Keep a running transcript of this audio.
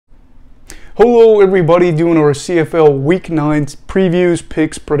Hello everybody, doing our CFL Week 9 previews,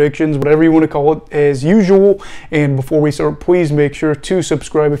 picks, predictions, whatever you want to call it as usual. And before we start, please make sure to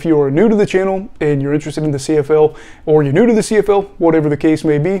subscribe if you are new to the channel and you're interested in the CFL, or you're new to the CFL, whatever the case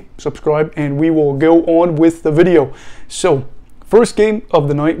may be, subscribe and we will go on with the video. So, first game of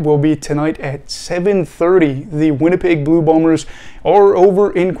the night will be tonight at 7:30. The Winnipeg Blue Bombers are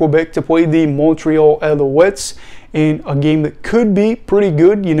over in Quebec to play the Montreal Alouettes in a game that could be pretty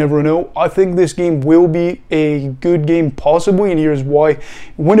good. You never know. I think this game will be a good game possibly, and here's why.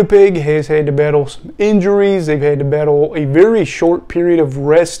 Winnipeg has had to battle some injuries. They've had to battle a very short period of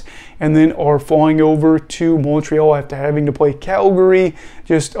rest, and then are flying over to Montreal after having to play Calgary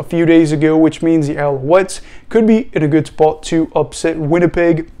just a few days ago, which means the Alouettes could be in a good spot to upset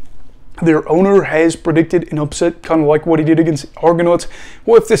Winnipeg. Their owner has predicted an upset, kind of like what he did against the Argonauts.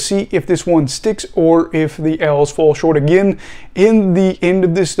 We'll have to see if this one sticks or if the Owls fall short again. In the end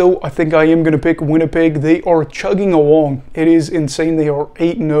of this, though, I think I am going to pick Winnipeg. They are chugging along. It is insane. They are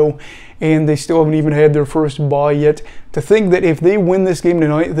 8-0, and they still haven't even had their first bye yet. To think that if they win this game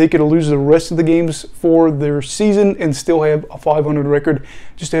tonight, they could lose the rest of the games for their season and still have a 500 record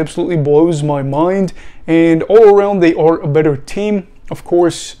just absolutely blows my mind. And all around, they are a better team. Of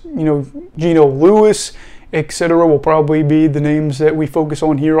course, you know, Geno Lewis, etc. will probably be the names that we focus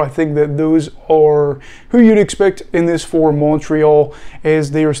on here. I think that those are who you'd expect in this for Montreal,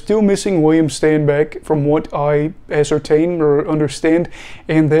 as they are still missing William Stanback from what I ascertain or understand,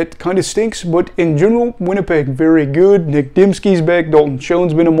 and that kind of stinks. But in general, Winnipeg, very good. Nick Dembski's back. Dalton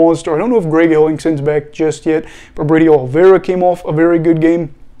Schoen's been a monster. I don't know if Greg Ellingson's back just yet, but Brady Oliveira came off a very good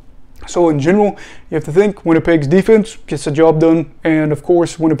game. So in general, you have to think Winnipeg's defense gets the job done, and of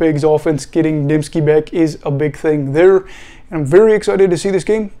course Winnipeg's offense, getting Dembski back is a big thing there. And I'm very excited to see this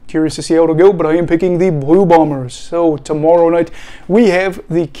game. Curious to see how it'll go, but I am picking the Blue Bombers. So tomorrow night we have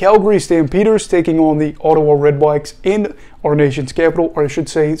the Calgary Stampeders taking on the Ottawa Redblacks in our nation's capital, or I should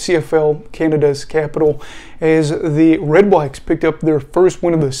say CFL Canada's capital, as the Redblacks picked up their first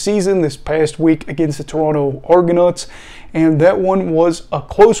win of the season this past week against the Toronto Argonauts. And that one was a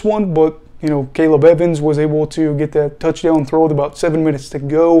close one, but you know, Caleb Evans was able to get that touchdown throw with about 7 minutes to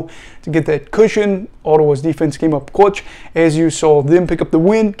go to get that cushion. Ottawa's defense came up clutch, as you saw them pick up the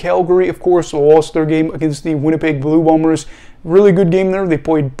win. Calgary, of course, lost their game against the Winnipeg Blue Bombers. Really good game there. They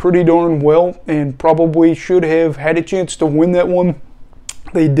played pretty darn well and probably should have had a chance to win that one.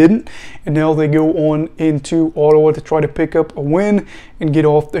 They didn't, and now they go on into Ottawa to try to pick up a win and get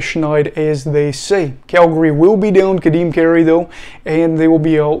off the schneid, as they say. Calgary will be down Kadeem Carey, though, and they will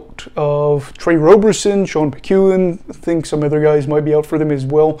be out of Trey Roberson, Sean McEwen. I think some other guys might be out for them as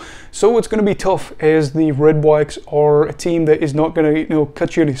well. So it's going to be tough, as the Redblacks are a team that is not going to,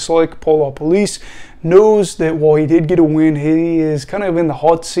 cut you any slack. Paul LaPolice knows that while he did get a win, he is kind of in the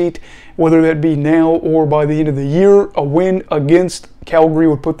hot seat, whether that be now or by the end of the year. A win against Calgary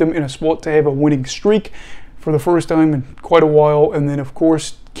would put them in a spot to have a winning streak for the first time in quite a while, and then of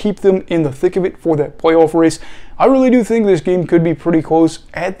course keep them in the thick of it for that playoff race. I really do think this game could be pretty close.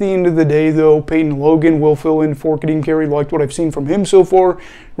 At the end of the day, though, Peyton Logan will fill in for Kadeem Carey. Liked what I've seen from him so far.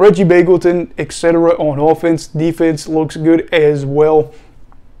 Reggie Bagleton, etc. on offense. Defense looks good as well.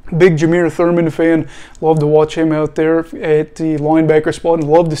 Big Jameer Thurman fan. Love to watch him out there at the linebacker spot, and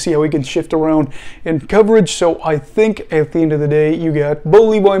love to see how he can shift around in coverage. So I think at the end of the day, you got Bo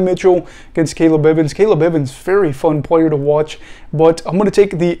Levi Mitchell against Caleb Evans. Caleb Evans, very fun player to watch, but I'm going to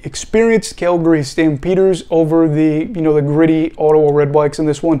take the experienced Calgary Stampeders over the, the gritty Ottawa Redblacks in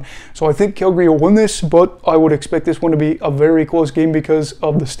this one. So I think Calgary will win this, but I would expect this one to be a very close game because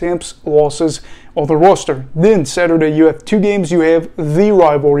of the Stamps' losses on the roster. Then Saturday, you have two games. You have the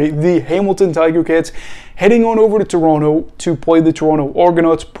rivalry, the Hamilton Tiger Cats heading on over to Toronto to play the Toronto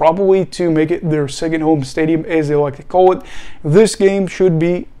Argonauts, probably to make it their second home stadium, as they like to call it. This game should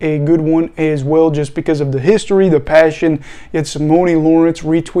be a good one as well, just because of the history, the passion. It's Simone Lawrence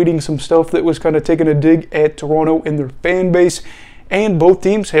retweeting some stuff that was kind of taking a dig at Toronto and their fan base. And both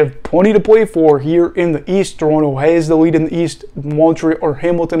teams have plenty to play for here in the East. Toronto has the lead in the East.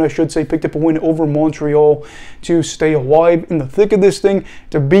 Hamilton, I should say, picked up a win over Montreal to stay alive in the thick of this thing.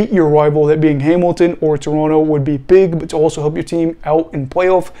 To beat your rival, that being Hamilton or Toronto, would be big, but to also help your team out in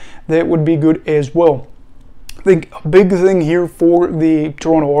playoff, that would be good as well. I think a big thing here for the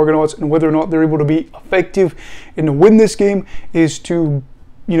Toronto Argonauts, and whether or not they're able to be effective and to win this game, is to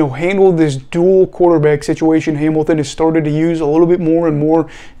handle this dual quarterback situation Hamilton has started to use a little bit more and more.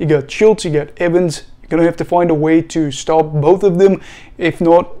 You got Schultz, you got Evans. You're going to have to find a way to stop both of them, if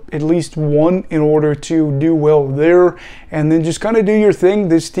not at least one, in order to do well there. And then just kind of do your thing.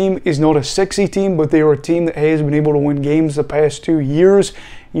 This team is not a sexy team, but they are a team that has been able to win games the past 2 years.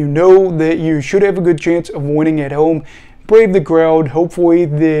 you know that you should have a good chance of winning at home. Brave the crowd. Hopefully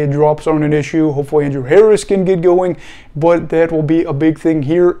the drops aren't an issue. Hopefully Andrew Harris can get going, but that will be a big thing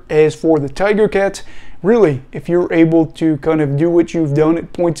here. As for the Tiger Cats, really, if you're able to kind of do what you've done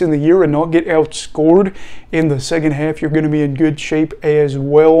at points in the year and not get outscored in the second half, you're going to be in good shape as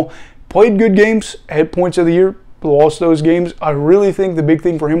well. Played good games at points of the year, lost those games. I really think the big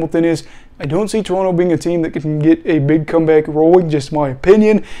thing for Hamilton is I don't see Toronto being a team that can get a big comeback rolling, just my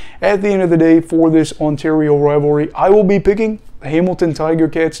opinion. At the end of the day, for this Ontario rivalry, I will be picking the Hamilton Tiger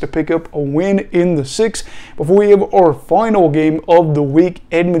Cats to pick up a win in the 6th. Before we have our final game of the week,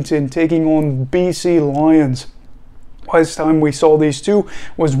 Edmonton taking on BC Lions. Last time we saw these two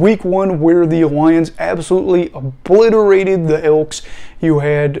was week 1, where the Lions absolutely obliterated the Elks. You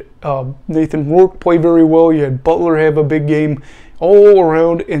had Nathan Rourke play very well. You had Butler have a big game. All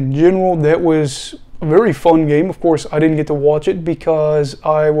around in general, that was a very fun game. Of course, I didn't get to watch it because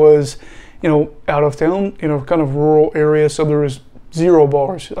I was, out of town in a kind of rural area, so there was 0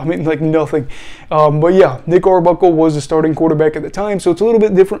 bars. I mean, like nothing. But yeah, Nick Arbuckle was the starting quarterback at the time, so it's a little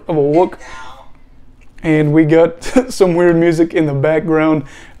bit different of a look. And we got some weird music in the background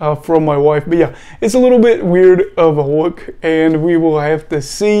from my wife. But yeah, it's a little bit weird of a look, and we will have to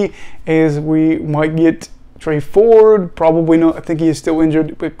see, as we might get Trey Ford, probably not. I think he is still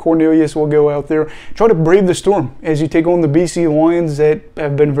injured, but Cornelius will go out there. Try to brave the storm as you take on the BC Lions that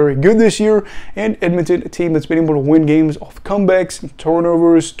have been very good this year, and Edmonton, a team that's been able to win games off comebacks,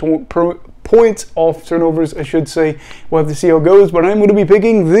 turnovers, points off turnovers, I should say. We'll have to see how it goes, but I'm going to be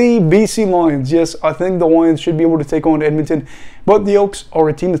picking the BC Lions. Yes, I think the Lions should be able to take on Edmonton, but the Elks are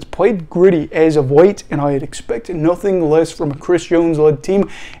a team that's played gritty as of late, and I had expected nothing less from a Chris Jones-led team,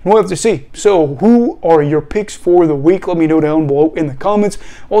 and we'll have to see. So, who are your picks for the week? Let me know down below in the comments.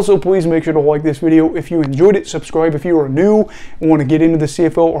 Also, please make sure to like this video if you enjoyed it. Subscribe if you are new and want to get into the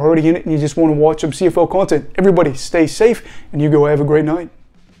CFL or already in it and you just want to watch some CFL content. Everybody, stay safe, and you go have a great night.